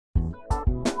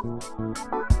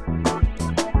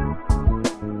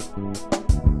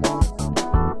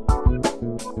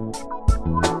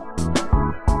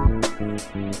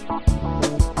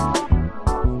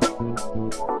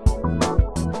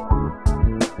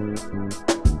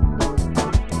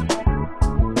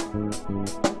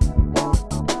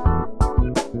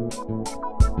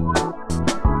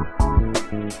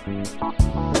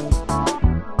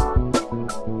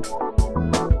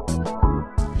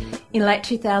In late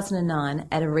 2009,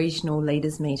 at a regional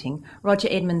leaders meeting, Roger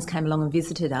Edmonds came along and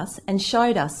visited us and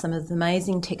showed us some of the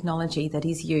amazing technology that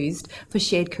is used for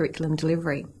shared curriculum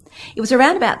delivery. It was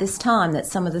around about this time that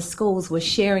some of the schools were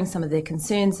sharing some of their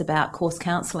concerns about course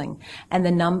counselling and the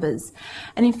numbers.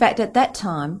 And in fact, at that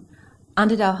time,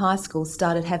 Underdale High School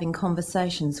started having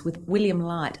conversations with William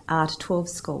Light Art 12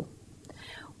 School.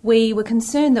 We were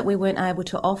concerned that we weren't able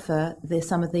to offer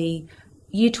some of the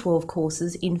Year 12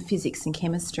 courses in physics and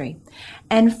chemistry.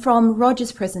 And from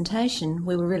Roger's presentation,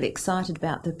 we were really excited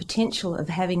about the potential of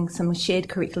having some shared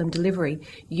curriculum delivery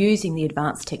using the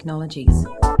advanced technologies.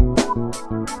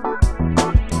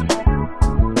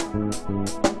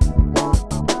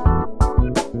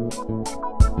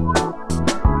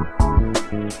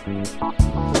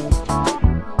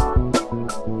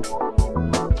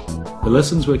 The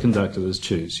lessons were conducted as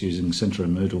tutors using Centra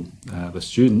and Moodle. The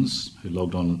students who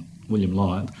logged on William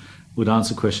Light would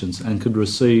answer questions and could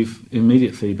receive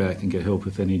immediate feedback and get help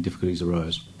if any difficulties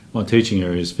arose. My teaching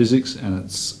area is physics, and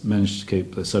it's managed to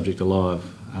keep the subject alive.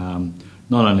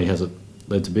 Not only has it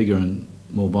led to bigger and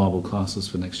more viable classes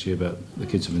for next year, but the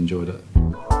kids have enjoyed it.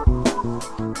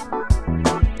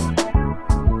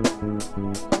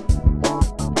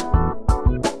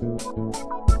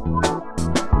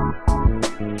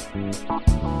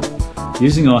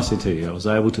 Using ICT, I was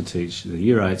able to teach the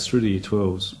Year 8s through to Year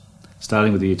 12s.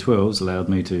 Starting with the Year 12s allowed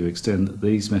me to extend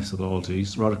these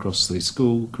methodologies right across the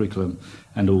school, curriculum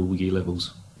and all year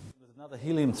levels. There's another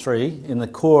helium-3 in the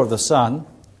core of the Sun,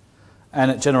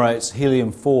 and it generates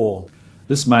helium-4.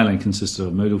 This mainly consisted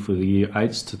of Moodle for the Year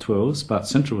 8s to 12s, but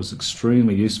Centra was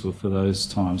extremely useful for those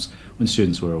times when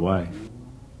students were away.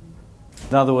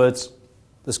 In other words,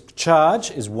 this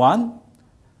charge is 1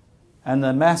 and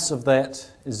the mass of that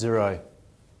is 0.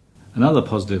 Another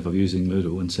positive of using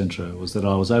Moodle and Centra was that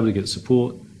I was able to get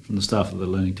support from the staff at the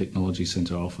Learning Technology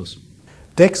Centre office.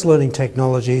 DEX Learning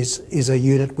Technologies is a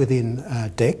unit within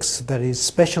DEX that is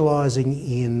specialising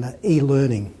in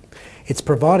e-learning. It's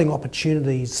providing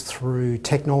opportunities through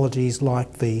technologies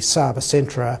like the Saba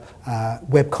Centra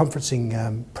web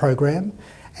conferencing program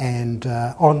and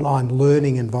online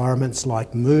learning environments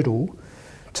like Moodle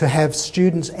to have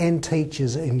students and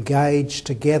teachers engage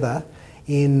together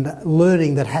in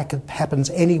learning that happens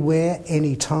anywhere,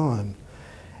 anytime.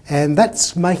 And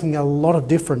that's making a lot of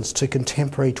difference to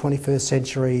contemporary 21st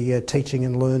century teaching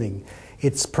and learning.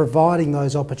 It's providing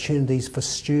those opportunities for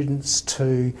students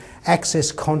to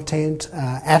access content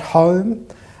at home,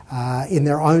 in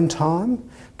their own time,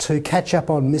 to catch up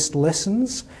on missed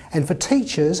lessons. And for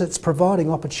teachers, it's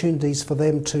providing opportunities for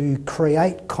them to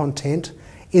create content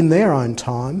in their own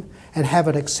time and have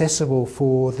it accessible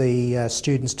for the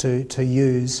students to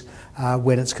use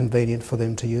when it's convenient for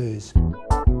them to use.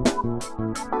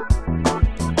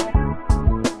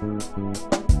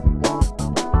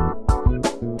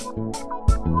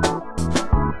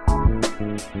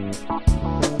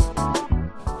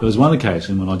 There was one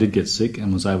occasion when I did get sick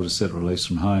and was able to set reliefs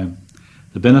from home.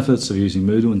 The benefits of using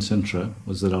Moodle and Centra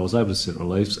was that I was able to set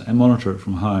reliefs and monitor it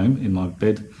from home in my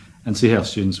bed and see how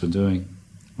students were doing.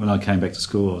 When I came back to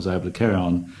school, I was able to carry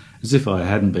on as if I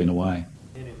hadn't been away.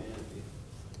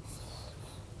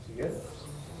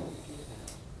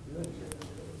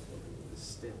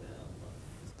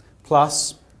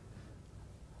 Plus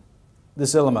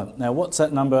this element. Now what's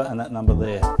that number and that number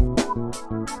there?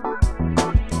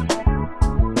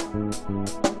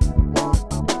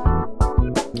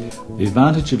 The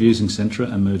advantage of using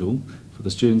Centra and Moodle for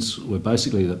the students were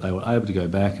basically that they were able to go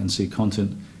back and see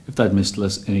content if they'd missed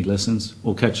any lessons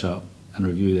or catch up and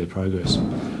review their progress.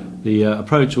 The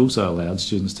approach also allowed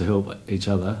students to help each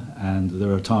other, and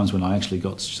there are times when I actually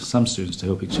got some students to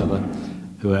help each other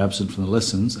who were absent from the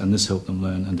lessons, and this helped them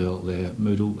learn and develop their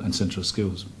Moodle and Centra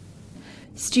skills.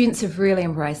 Students have really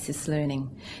embraced this learning.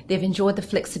 They've enjoyed the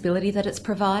flexibility that it's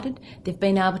provided. They've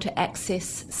been able to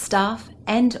access staff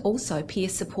and also peer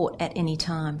support at any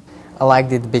time. I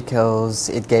liked it because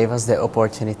it gave us the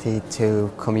opportunity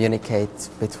to communicate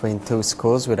between two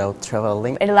schools without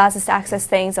travelling. It allows us to access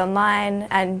things online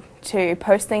and to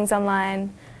post things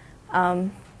online.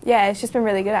 Yeah, it's just been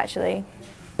really good actually.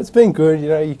 It's been good, you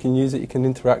know, you can use it, you can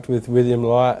interact with William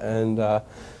Light and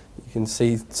you can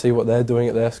see what they're doing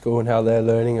at their school and how they're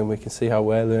learning, and we can see how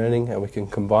we're learning and we can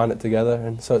combine it together,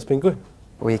 and so it's been good.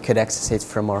 We could access it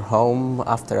from our home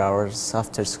after hours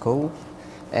after school,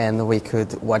 and we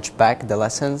could watch back the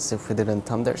lessons if we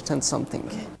didn't understand something.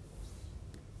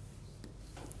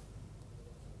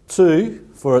 2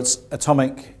 for its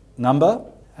atomic number,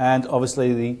 and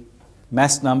obviously the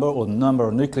mass number, or the number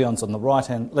of nucleons on the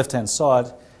left-hand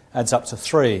side, adds up to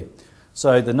 3.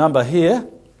 So the number here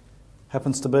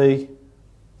happens to be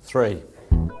 3.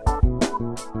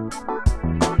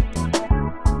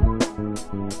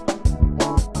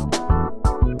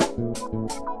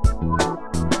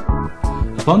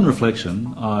 Upon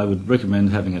reflection, I would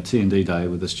recommend having a T&D day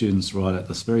with the students right at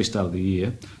the very start of the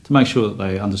year to make sure that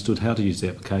they understood how to use the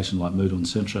application like Moodle and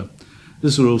Centra.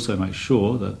 This will also make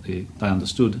sure that they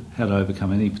understood how to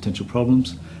overcome any potential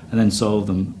problems and then solve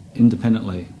them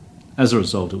independently. As a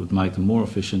result, it would make them more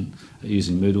efficient at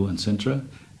using Moodle and Centra.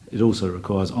 It also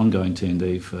requires ongoing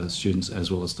T&D for students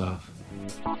as well as staff.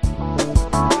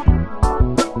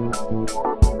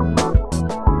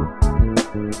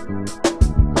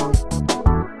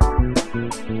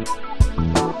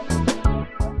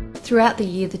 Throughout the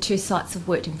year, the two sites have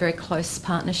worked in very close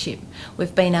partnership.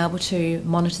 We've been able to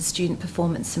monitor student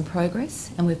performance and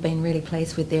progress, and we've been really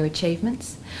pleased with their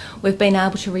achievements. We've been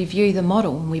able to review the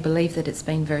model, and we believe that it's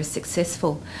been very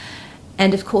successful.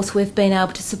 And of course, we've been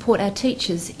able to support our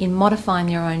teachers in modifying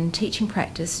their own teaching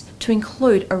practice to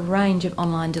include a range of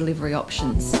online delivery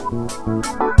options.